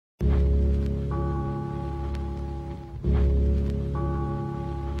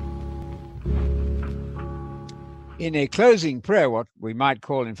In a closing prayer, what we might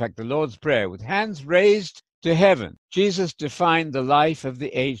call, in fact, the Lord's Prayer, with hands raised to heaven, Jesus defined the life of the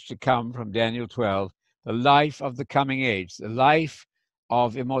age to come from Daniel 12, the life of the coming age, the life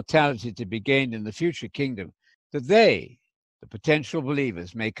of immortality to be gained in the future kingdom, that they, the potential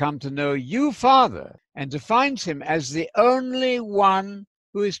believers, may come to know you, Father, and defines him as the only one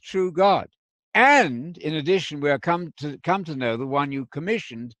who is true God. And in addition, we are come to know the one you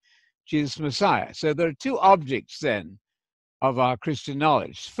commissioned, Jesus Messiah. So there are two objects then of our Christian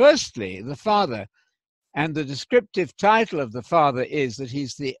knowledge. Firstly, the Father, and the descriptive title of the Father is that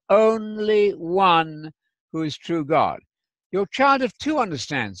he's the only one who is true God. Your child of two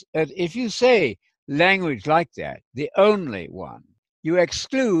understands that if you say language like that, the only one, you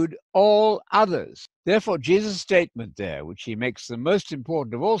exclude all others. Therefore, Jesus' statement there, which he makes the most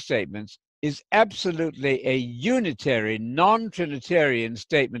important of all statements, is absolutely a unitary, non-Trinitarian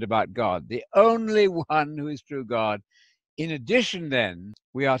statement about God, the only one who is true God. In addition, then,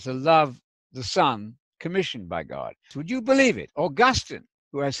 we are to love the Son commissioned by God. Would you believe it? Augustine,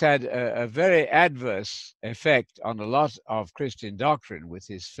 who has had a very adverse effect on a lot of Christian doctrine with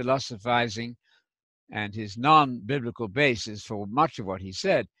his philosophizing and his non-biblical basis for much of what he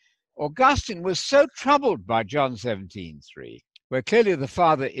said, Augustine was so troubled by John 17:3, where clearly the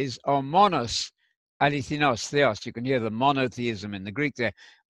Father is monos alithinos theos. You can hear the monotheism in the Greek there.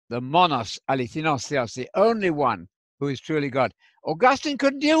 The monos alithinos theos, the only one who is truly God. Augustine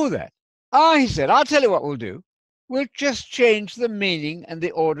couldn't deal with that. He said, I'll tell you what we'll do. We'll just change the meaning and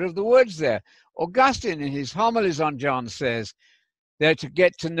the order of the words there. Augustine, in his homilies on John, says they're to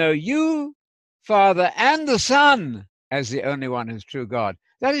get to know you, Father, and the Son as the only one who's true God.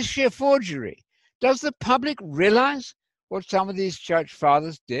 That is sheer forgery. Does the public realize what some of these church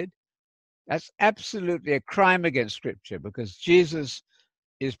fathers did? That's absolutely a crime against Scripture, because Jesus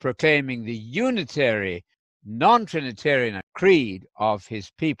is proclaiming the unitary, non-Trinitarian creed of his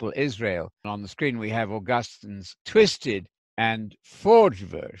people Israel. On the screen we have Augustine's twisted and forged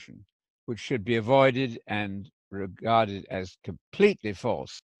version, which should be avoided and regarded as completely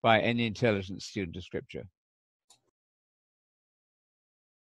false by any intelligent student of Scripture.